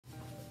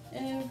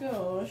Oh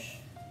gosh,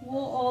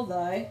 we'll all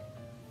die.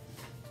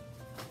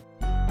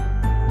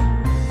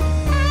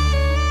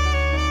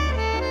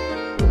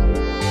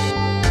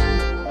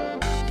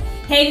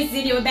 Hey, this is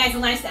Video with Bags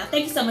and Lifestyle.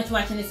 Thank you so much for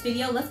watching this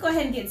video. Let's go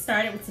ahead and get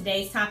started with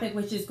today's topic,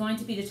 which is going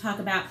to be to talk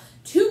about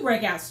two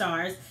breakout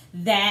stars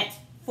that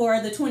for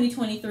the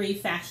 2023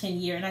 fashion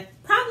year, and I'd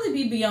probably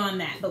be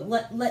beyond that, but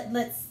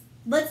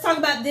let's talk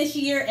about this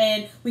year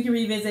and we can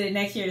revisit it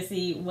next year to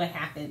see what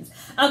happens.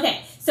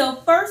 Okay, so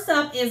first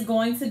up is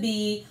going to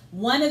be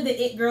one of the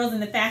it girls in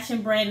the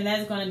fashion brand, and that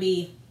is going to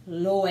be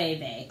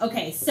Loewe.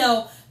 Okay,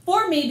 so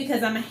for me,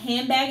 because I'm a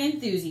handbag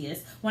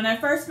enthusiast, when I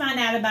first found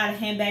out about a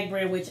handbag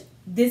brand, which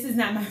this is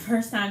not my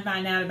first time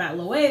finding out about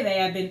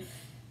Loewe, I've been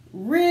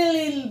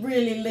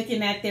really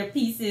looking at their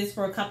pieces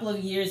for a couple of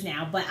years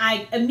now, but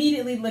I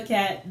immediately look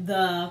at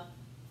the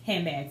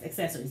handbags,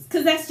 accessories,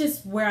 because that's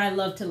just where I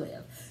love to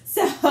live.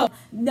 So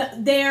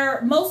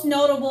their most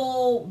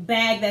notable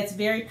bag that's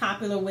very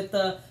popular with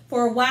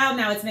for a while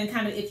now, it's been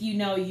kind of, if you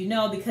know, you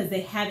know, because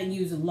they haven't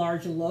used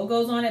larger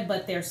logos on it,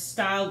 but their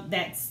style,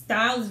 that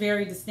style is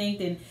very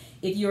distinct. And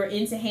if you're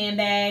into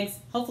handbags,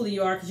 hopefully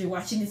you are because you're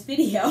watching this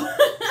video.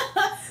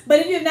 But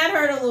if you've not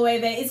heard of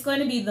Loewe, it's going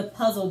to be the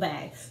puzzle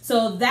bag.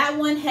 So that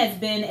one has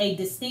been a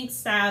distinct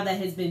style that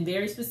has been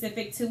very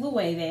specific to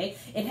Loewe.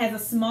 It has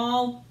a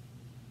small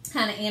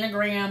kind of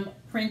anagram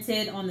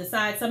printed on the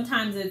side.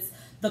 Sometimes it's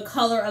the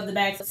color of the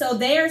bag. So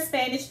they are a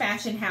Spanish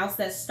fashion house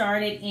that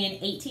started in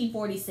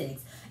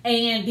 1846.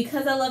 And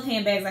because I love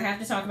handbags, I have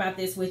to talk about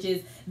this, which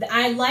is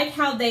I like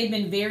how they've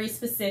been very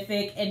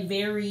specific and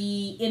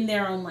very in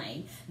their own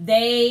lane.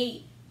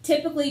 They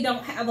typically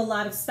don't have a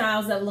lot of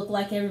styles that look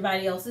like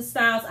everybody else's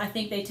styles. I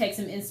think they take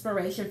some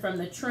inspiration from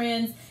the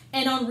trends,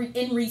 and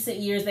in recent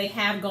years they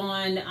have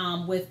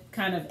gone with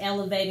kind of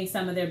elevating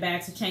some of their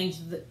bags to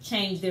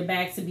change their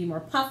bags to be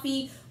more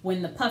puffy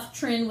when the puff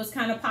trend was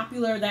kind of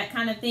popular, that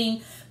kind of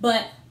thing.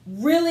 But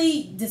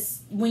really,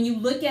 when you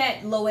look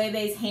at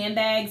Loewe's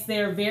handbags,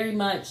 they're very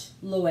much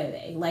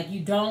Loewe. Like, you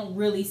don't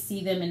really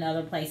see them in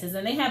other places.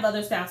 And they have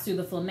other styles too.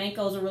 The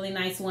flamenco is a really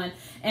nice one,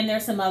 and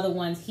there's some other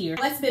ones here.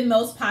 What's been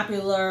most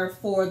popular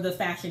for the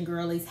fashion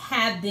girlies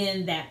have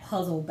been that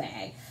puzzle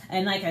bag.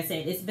 And like I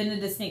said, it's been a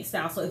distinct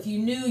style. So if you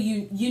knew,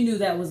 you knew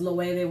that was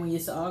Loewe when you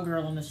saw a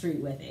girl on the street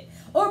with it,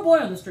 or a boy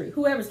on the street,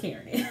 whoever's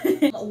carrying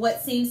it.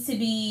 What seems to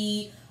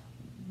be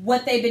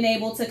what they've been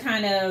able to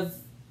kind of,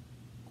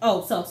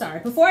 oh, so sorry.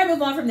 Before I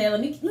move on from there, let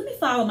me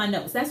follow my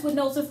notes. That's what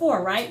notes are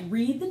for, right?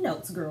 Read the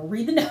notes, girl.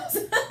 Read the notes.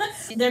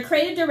 Their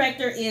creative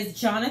director is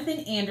Jonathan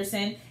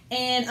Anderson,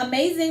 and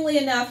amazingly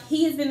enough,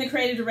 he has been the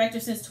creative director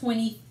since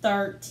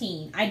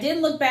 2013. I did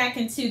look back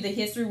into the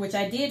history, which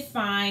I did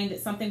find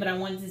something, but I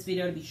wanted this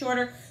video to be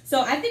shorter.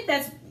 So I think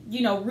that's,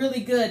 you know,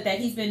 really good that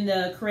he's been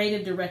the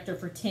creative director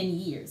for 10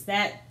 years.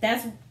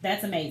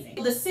 That's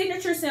amazing. The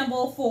signature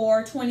symbol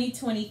for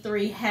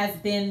 2023 has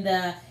been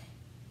the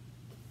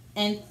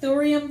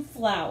anthurium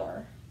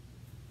flower.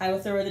 I will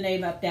throw the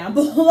name up down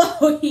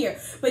below here.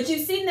 But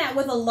you've seen that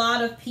with a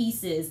lot of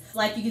pieces.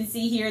 Like you can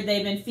see here,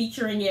 they've been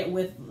featuring it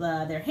with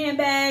their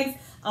handbags.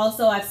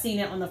 Also, I've seen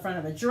it on the front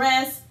of a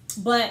dress.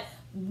 But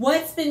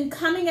what's been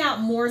coming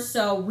out more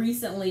so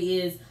recently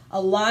is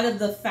a lot of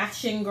the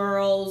fashion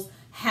girls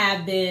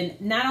have been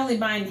not only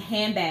buying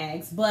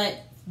handbags, but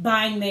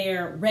buying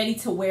their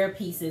ready-to-wear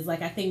pieces.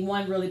 Like, I think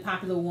one really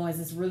popular one is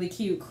this really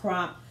cute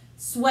crop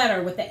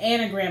sweater with the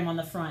anagram on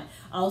the front.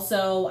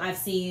 Also, I've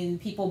seen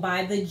people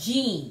buy the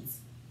jeans.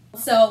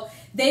 So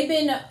they've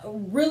been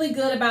really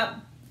good about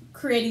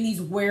creating these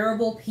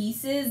wearable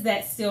pieces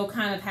that still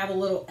kind of have a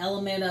little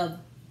element of,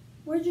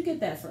 where'd you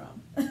get that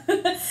from?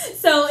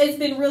 So it's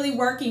been really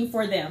working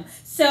for them.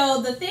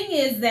 So the thing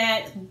is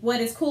that what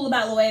is cool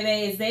about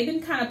Loewe is they've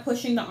been kind of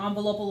pushing the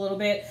envelope a little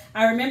bit.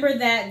 I remember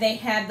that they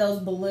had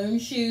those balloon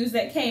shoes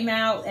that came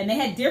out, and they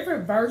had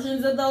different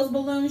versions of those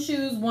balloon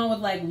shoes. One with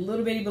like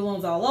little bitty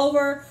balloons all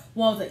over,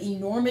 one with an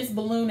enormous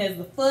balloon as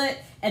the foot,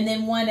 and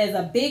then one as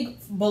a big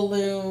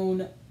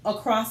balloon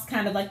across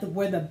kind of like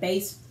where the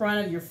base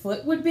front of your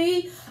foot would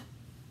be.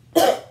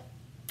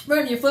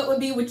 Front of your foot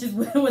would be, which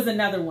was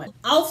another one.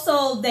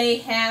 Also, they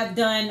have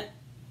done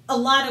a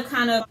lot of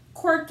kind of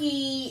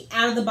quirky,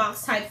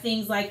 out-of-the-box type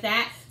things like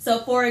that. So,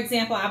 for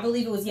example, I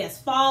believe it was,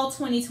 fall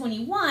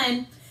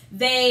 2021,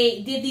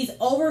 they did these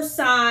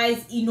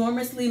oversized,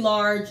 enormously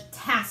large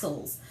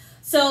tassels.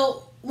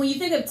 So, when you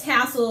think of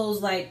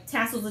tassels, like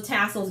tassels of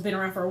tassels, been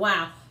around for a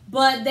while,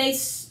 but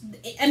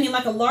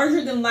like a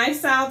larger-than-life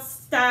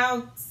sized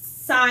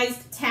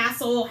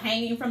tassel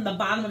hanging from the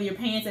bottom of your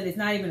pants, and it's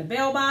not even a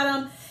bell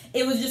bottom.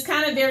 It was just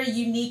kind of very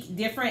unique,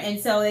 different, and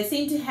so they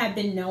seem to have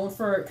been known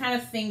for kind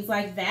of things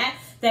like that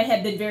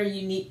have been very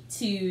unique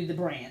to the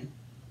brand.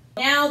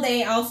 Now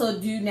they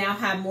also do now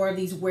have more of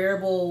these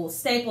wearable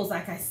staples,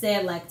 like I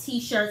said, like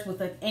t-shirts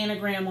with an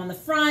anagram on the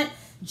front,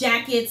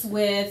 jackets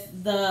with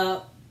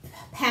the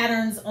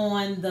patterns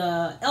on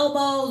the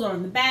elbows or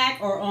on the back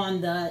or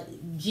on the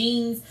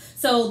jeans.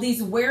 So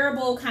these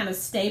wearable kind of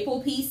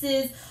staple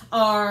pieces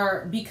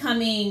are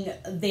becoming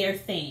their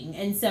thing.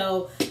 And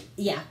so,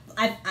 yeah,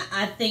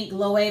 I think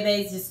Loewe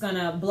is just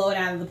gonna blow it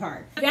out of the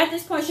park. If you're at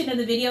this portion of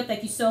the video,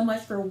 thank you so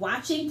much for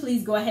watching.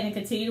 Please go ahead and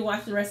continue to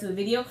watch the rest of the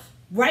video.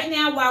 Right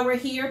now, while we're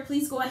here,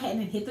 please go ahead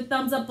and hit the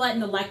thumbs up button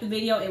to like the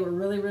video. It would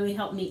really, really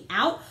help me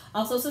out.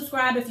 Also,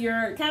 subscribe if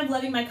you're kind of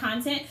loving my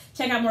content.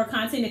 Check out more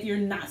content if you're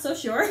not so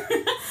sure.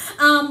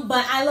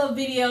 But I love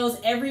videos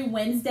every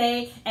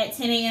Wednesday at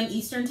 10 a.m.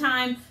 Eastern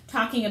Time,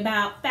 talking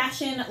about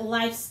fashion,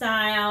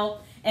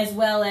 lifestyle, as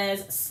well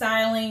as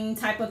styling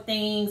type of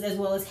things, as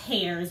well as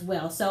hair as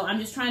well. So I'm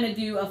just trying to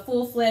do a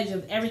full-fledged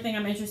of everything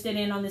I'm interested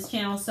in on this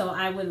channel. So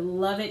I would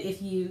love it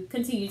if you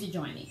continue to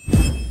join me.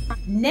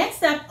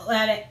 Next up,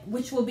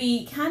 which will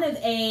be kind of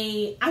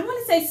a, I want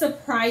to say,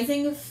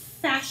 surprising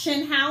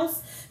fashion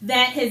house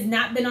that has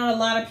not been on a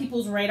lot of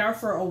people's radar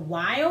for a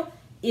while,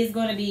 is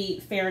going to be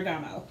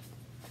Ferragamo.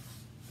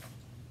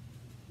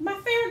 My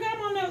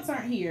Ferragamo notes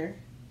aren't here.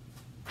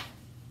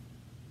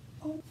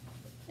 Oh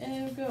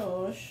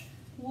gosh.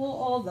 Well,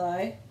 all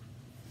die.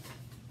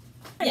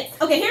 Yes.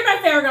 Okay, here are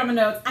my Ferragamo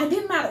notes. I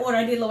did them out of order.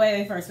 I did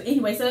Loewe first. But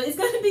anyway, so it's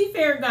going to be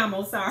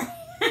Ferragamo. Sorry.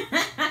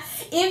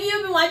 If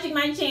you've been watching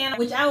my channel,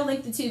 which I will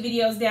link the 2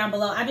 videos down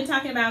below, I've been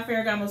talking about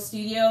Ferragamo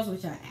Studios,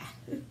 which I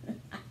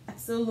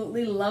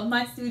absolutely love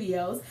my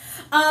studios.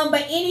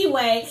 But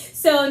anyway,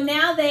 so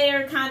now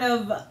they're kind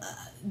of,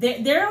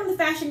 they're on the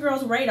fashion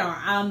girls'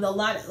 radar. A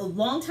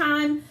long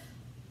time,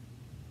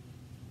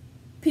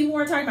 people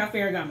weren't talking about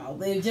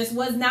Ferragamo. It just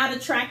was not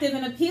attractive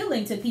and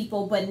appealing to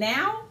people. But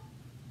now,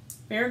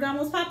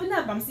 Ferragamo's popping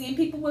up. I'm seeing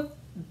people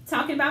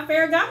talking about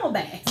Ferragamo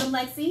bags. I'm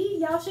like, see,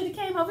 y'all should have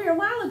came over here a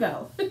while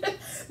ago.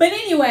 But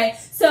anyway,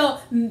 so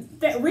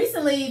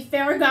recently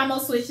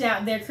Ferragamo switched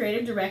out their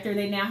creative director.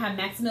 They now have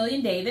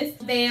Maximilian Davis.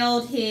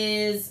 Unveiled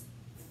his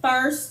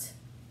first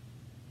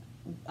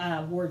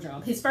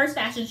wardrobe, his first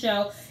fashion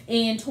show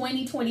in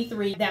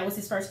 2023. That was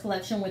his first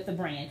collection with the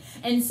brand.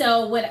 And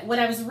so what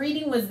I was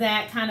reading was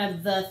that kind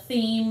of the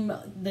theme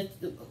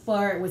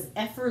for it was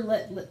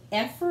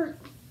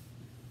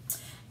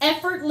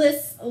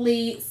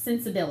effortlessly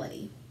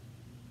sensibility,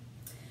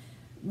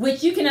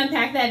 which you can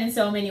unpack that in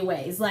so many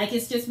ways. Like,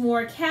 it's just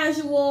more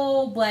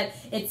casual, but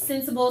it's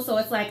sensible, so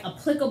it's like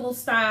applicable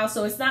style.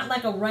 So it's not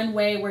like a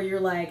runway where you're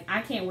like,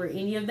 I can't wear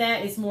any of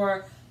that. It's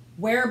more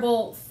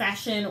wearable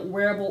fashion,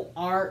 wearable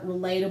art,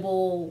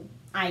 relatable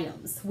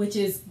items, which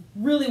is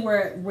really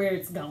where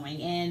it's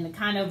going, and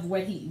kind of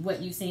what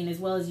you've seen, as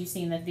well as you've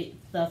seen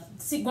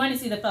going to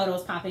see the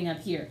photos popping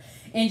up here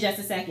in just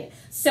a second.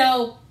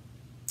 So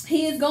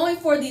he is going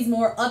for these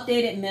more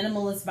updated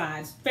minimalist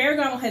vibes.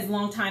 Ferragamo has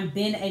long time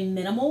been a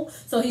minimal,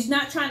 so he's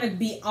not trying to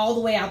be all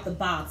the way out the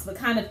box, but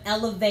kind of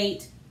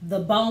elevate the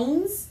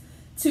bones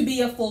to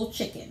be a full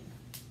chicken.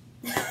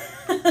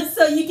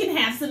 So you can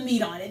have some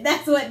meat on it.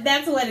 That's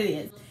what it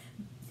is.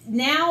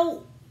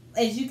 Now,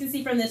 as you can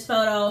see from this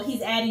photo,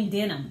 he's adding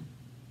denim.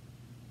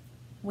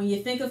 When you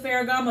think of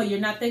Ferragamo, you're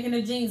not thinking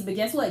of jeans, but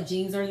guess what?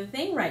 Jeans are the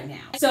thing right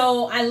now.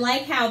 So I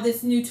like how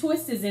this new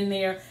twist is in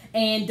there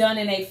and done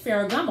in a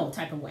Ferragamo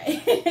type of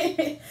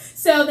way.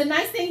 So the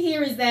nice thing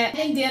here is that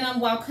adding denim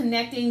while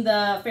connecting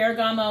the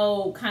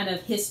Ferragamo kind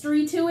of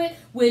history to it,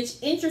 which,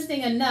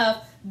 interesting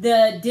enough,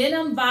 the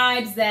denim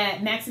vibes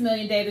that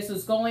Maximilian Davis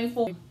was going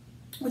for,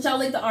 which I'll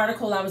link the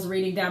article I was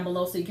reading down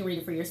below so you can read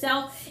it for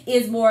yourself,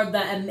 is more of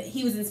the,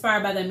 he was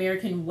inspired by the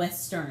American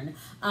Western.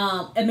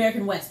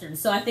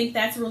 So I think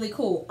that's really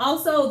cool.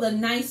 Also, the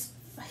nice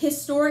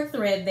historic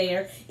thread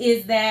there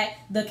is that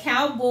the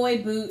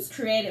cowboy boots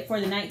created for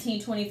the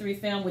 1923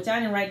 film, which I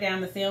didn't write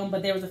down the film,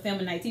 but there was a film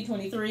in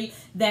 1923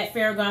 that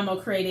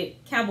Ferragamo created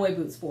cowboy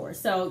boots for.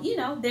 So, you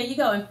know, there you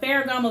go. And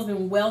Ferragamo's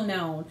been well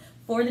known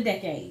for the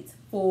decades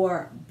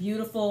for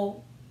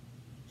beautiful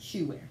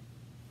shoe wear.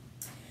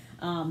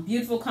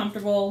 Beautiful,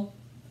 comfortable,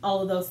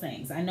 all of those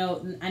things. I know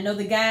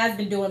the guy's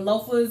been doing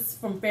loafers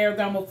from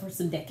Ferragamo for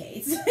some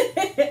decades.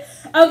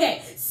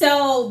 Okay,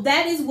 so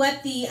that is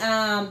what the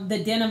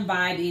denim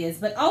vibe is.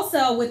 But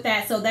also with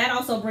that, so that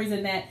also brings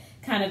in that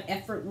kind of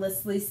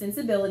effortlessly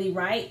sensibility,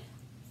 right?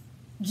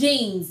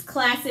 Jeans,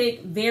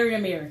 classic, very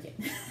American.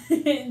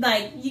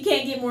 Like, you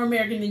can't get more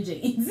American than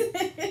jeans.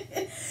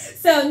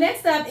 So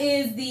next up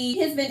is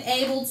has been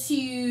able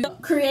to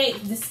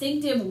create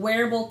distinctive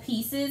wearable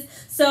pieces.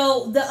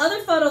 So the other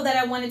photo that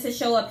I wanted to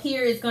show up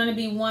here is going to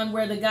be one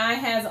where the guy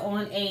has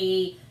on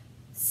a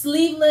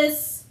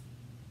sleeveless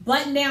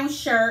button-down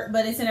shirt,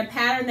 but it's in a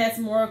pattern that's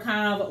more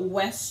kind of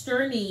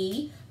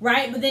western-y,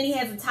 right? But then he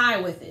has a tie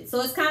with it.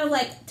 So it's kind of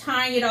like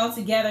tying it all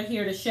together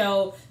here to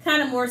show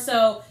kind of more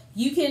so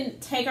you can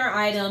take our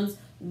items,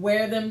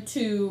 wear them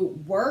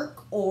to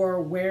work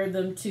or wear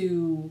them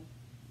to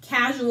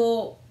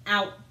casual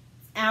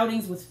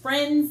outings with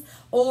friends,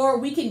 or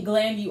we can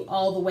glam you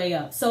all the way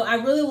up. So I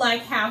really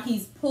like how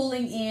he's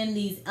pulling in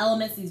these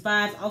elements, these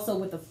vibes, also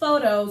with the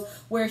photos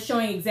where it's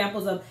showing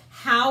examples of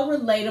how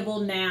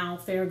relatable now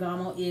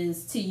Ferragamo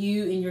is to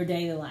you in your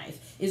daily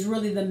life, is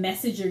really the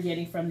message you're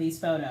getting from these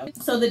photos.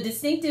 So the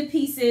distinctive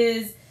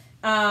pieces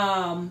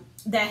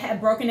that have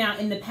broken out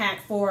in the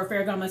pack for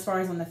Ferragamo as far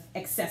as on the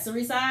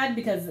accessory side,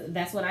 because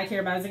that's what I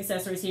care about as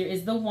accessories here,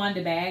 is the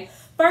Wanda bag.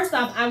 First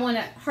off,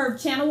 her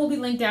channel will be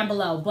linked down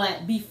below,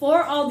 but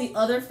before all the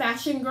other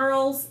fashion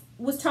girls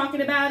was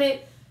talking about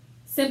it,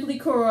 Simply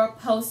Cora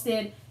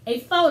posted a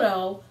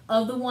photo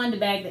of the Wanda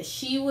bag that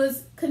she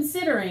was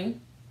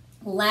considering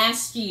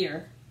last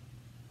year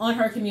on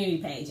her community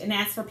page and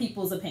asked for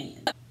people's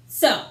opinion.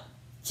 So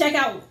check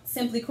out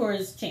Simply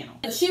Cora's channel.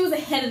 She was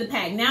ahead of the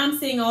pack. Now I'm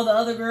seeing all the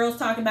other girls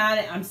talk about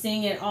it. I'm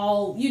seeing it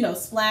all, you know,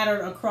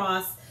 splattered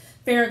across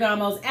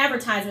Ferragamo's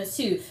advertisements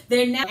too.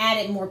 They're now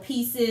added more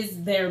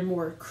pieces. They're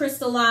more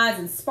crystallized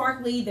and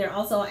sparkly. They're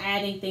also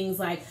adding things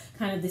like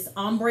kind of this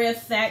ombre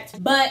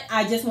effect. But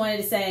I just wanted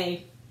to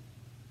say,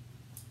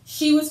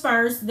 she was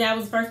first. That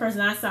was the first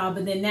person I saw.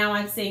 But then now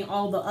I'm seeing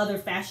all the other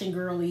fashion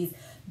girlies,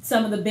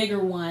 some of the bigger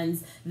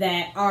ones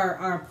that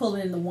are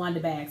pulling in the Wanda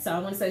bag. So I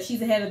want to say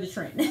she's ahead of the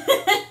trend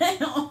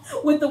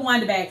with the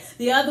Wanda bag.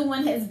 The other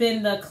one has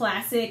been the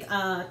classic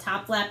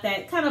top flap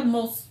that kind of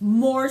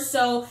more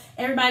so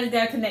everybody's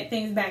got to connect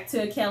things back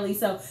to a Kelly.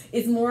 So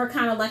it's more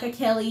kind of like a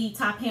Kelly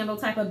top handle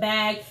type of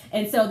bag.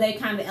 And so they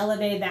kind of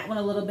elevated that one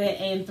a little bit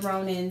and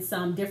thrown in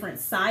some different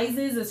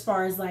sizes as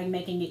far as like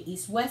making it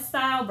east-west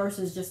style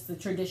versus just the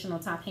traditional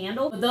top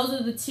handle. But those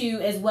are the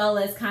two, as well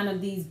as kind of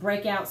these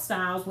breakout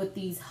styles with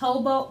these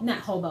not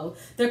hobo,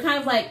 they're kind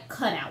of like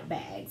cutout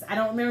bags. I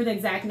don't remember the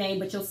exact name,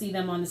 but you'll see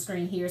them on the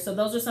screen here. So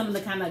those are some of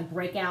the kind of like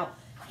breakout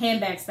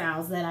handbag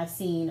styles that I've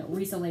seen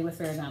recently with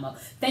Ferragamo.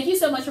 Thank you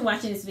so much for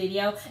watching this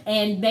video,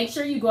 and make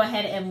sure you go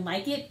ahead and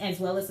like it as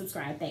well as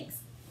subscribe. Thanks.